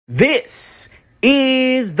This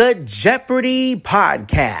is the Jeopardy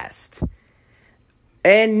podcast.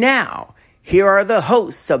 And now, here are the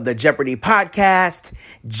hosts of the Jeopardy podcast,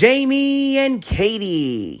 Jamie and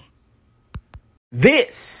Katie.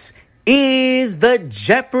 This is the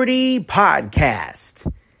Jeopardy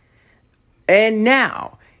podcast. And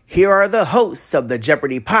now, here are the hosts of the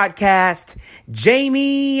Jeopardy podcast,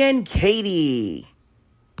 Jamie and Katie.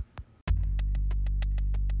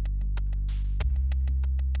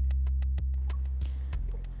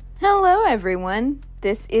 Hello, everyone.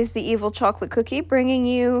 This is the Evil Chocolate Cookie bringing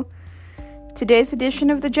you today's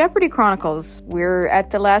edition of the Jeopardy Chronicles. We're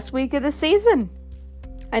at the last week of the season.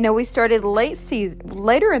 I know we started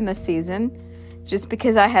later in the season, just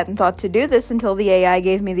because I hadn't thought to do this until the AI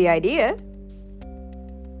gave me the idea.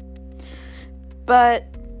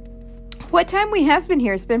 But what time we have been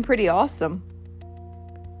here has been pretty awesome.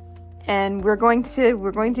 And we're going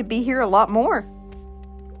to be here a lot more.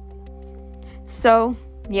 So,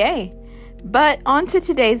 yay. But on to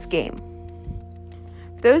today's game.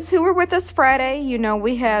 Those who were with us Friday, you know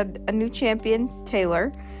we had a new champion,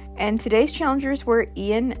 Taylor, and today's challengers were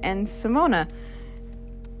Ian and Simona.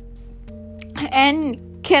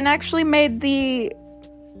 And Ken actually made the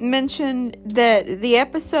mention that the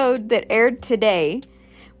episode that aired today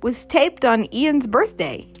was taped on Ian's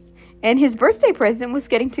birthday, and his birthday present was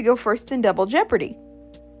getting to go first in Double Jeopardy.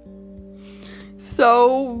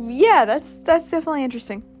 So, yeah, that's definitely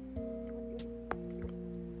interesting.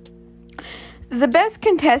 The best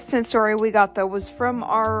contestant story we got, though, was from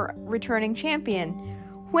our returning champion.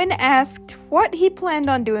 When asked what he planned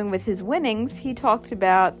on doing with his winnings, he talked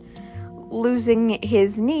about losing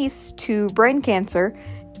his niece to brain cancer,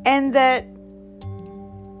 and that,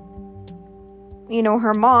 you know,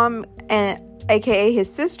 her mom, aka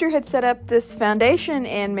his sister, had set up this foundation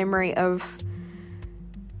in memory of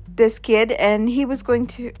this kid, and he was going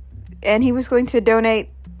to donate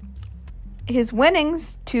his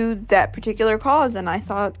winnings to that particular cause. And I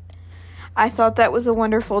thought that was a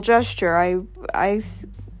wonderful gesture. I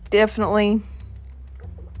definitely,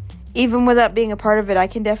 even without being a part of it, I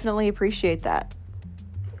can definitely appreciate that.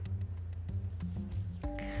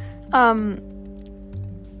 But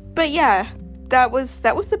yeah, that was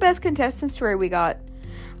the best contestant story we got.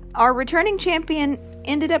 Our returning champion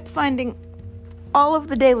ended up finding all of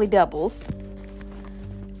the daily doubles,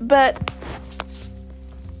 but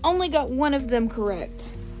only got one of them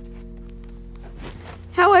correct.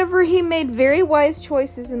 However, he made very wise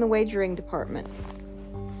choices in the wagering department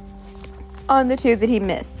on the two that he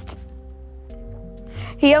missed.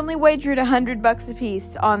 He only wagered $100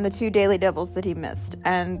 apiece on the two daily doubles that he missed,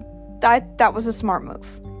 and that was a smart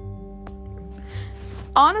move.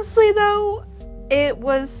 Honestly, though, it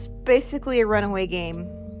was basically a runaway game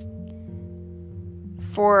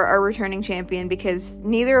for our returning champion, because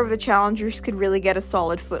neither of the challengers could really get a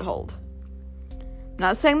solid foothold.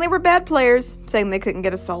 Not saying they were bad players, saying they couldn't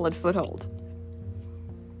get a solid foothold.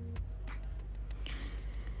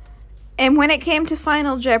 And when it came to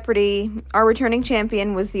Final Jeopardy, our returning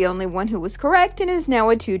champion was the only one who was correct and is now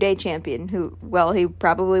a 2-day champion. He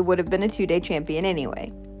probably would have been a 2-day champion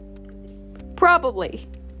anyway. Probably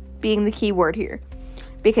being the key word here,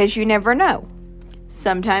 because you never know.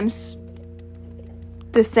 Sometimes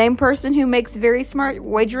the same person who makes very smart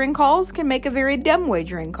wagering calls can make a very dumb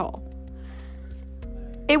wagering call.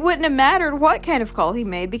 It wouldn't have mattered what kind of call he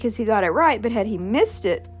made because he got it right, but had he missed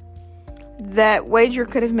it, that wager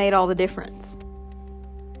could have made all the difference.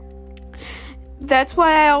 That's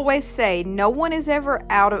why I always say, no one is ever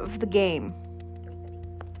out of the game.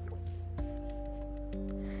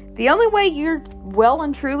 The only way you're well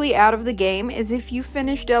and truly out of the game is if you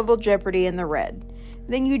finish Double Jeopardy in the red.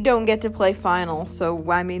 Then you don't get to play final,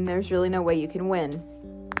 so, I mean, there's really no way you can win.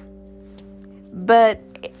 But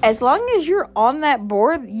as long as you're on that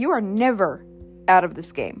board, you are never out of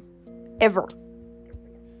this game. Ever.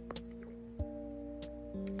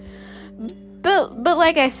 But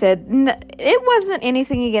like I said, it wasn't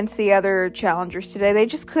anything against the other challengers today. They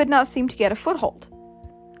just could not seem to get a foothold.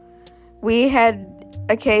 We had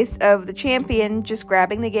a case of the champion just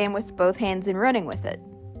grabbing the game with both hands and running with it.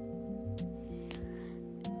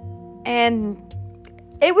 And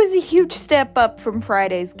it was a huge step up from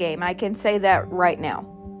Friday's game. I can say that right now.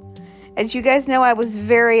 As you guys know, I was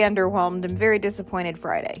very underwhelmed and very disappointed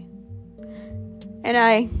Friday. And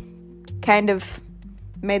I kind of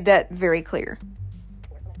made that very clear.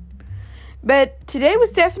 But today was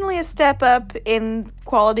definitely a step up in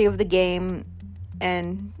quality of the game,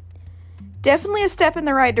 and definitely a step in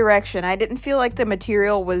the right direction. I didn't feel like the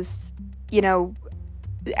material was,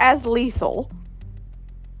 as lethal.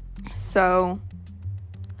 So,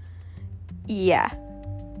 yeah.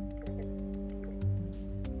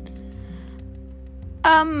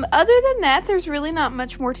 Other than that, there's really not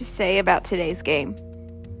much more to say about today's game.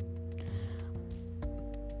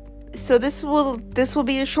 So this will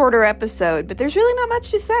be a shorter episode, but there's really not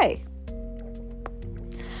much to say.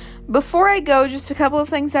 Before I go, just a couple of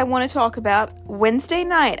things I want to talk about. Wednesday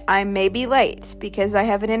night, I may be late because I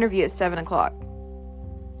have an interview at 7 o'clock.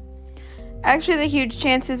 Actually, the huge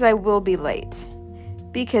chances I will be late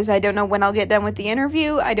because I don't know when I'll get done with the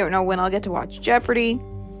interview, I don't know when I'll get to watch Jeopardy,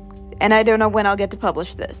 and I don't know when I'll get to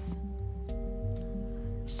publish this.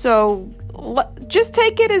 So, just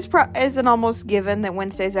take it as an almost given that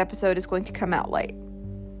Wednesday's episode is going to come out late.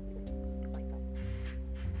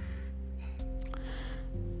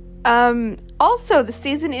 Also, the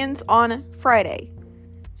season ends on Friday.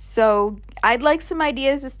 So, I'd like some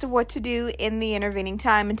ideas as to what to do in the intervening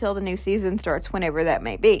time until the new season starts, whenever that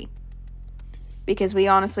may be. Because we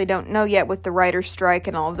honestly don't know yet with the writer's strike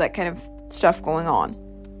and all of that kind of stuff going on.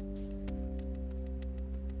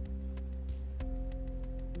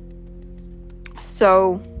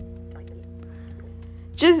 So,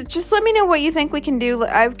 just let me know what you think we can do.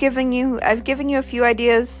 I've given you a few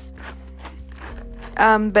ideas,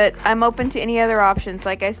 but I'm open to any other options.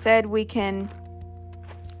 Like I said, we can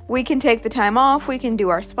take the time off. We can do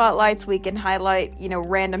our spotlights. We can highlight,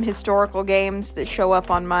 random historical games that show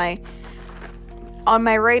up on my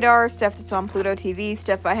radar, stuff that's on Pluto TV,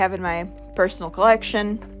 stuff I have in my personal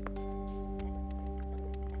collection.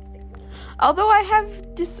 Although I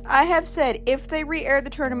have said, if they re-air the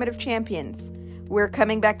Tournament of Champions, we're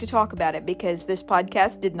coming back to talk about it because this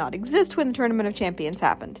podcast did not exist when the Tournament of Champions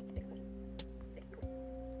happened.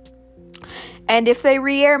 And if they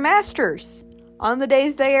re-air Masters, on the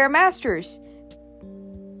days they air Masters,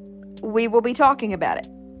 we will be talking about it.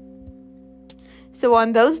 So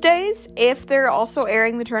on those days, if they're also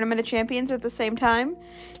airing the Tournament of Champions at the same time,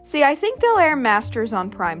 I think they'll air Masters on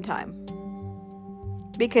prime time.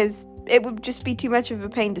 Because it would just be too much of a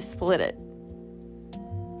pain to split it.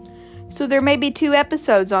 So there may be 2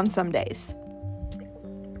 episodes on some days.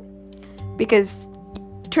 Because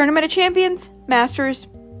Tournament of Champions, Masters,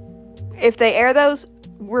 if they air those,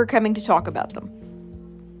 we're coming to talk about them.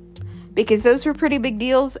 Because those were pretty big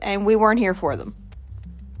deals and we weren't here for them.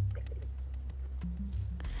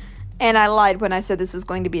 And I lied when I said this was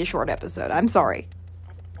going to be a short episode. I'm sorry.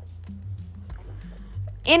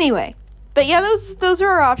 Anyway, but yeah, those are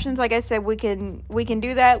our options. Like I said, we can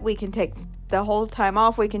do that. We can take the whole time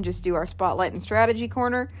off. We can just do our spotlight and strategy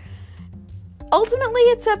corner. Ultimately,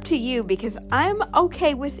 it's up to you because I'm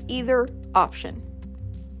okay with either option.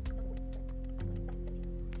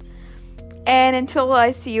 And until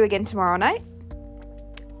I see you again tomorrow night,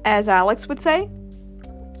 as Alex would say,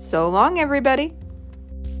 so long, everybody.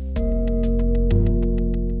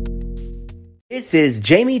 This is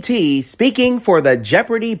Jamie T speaking for the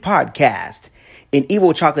Jeopardy podcast, an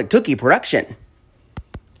Evil Chocolate Cookie production.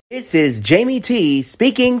 This is Jamie T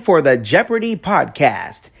speaking for the Jeopardy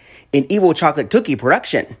podcast, an Evil Chocolate Cookie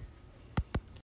production.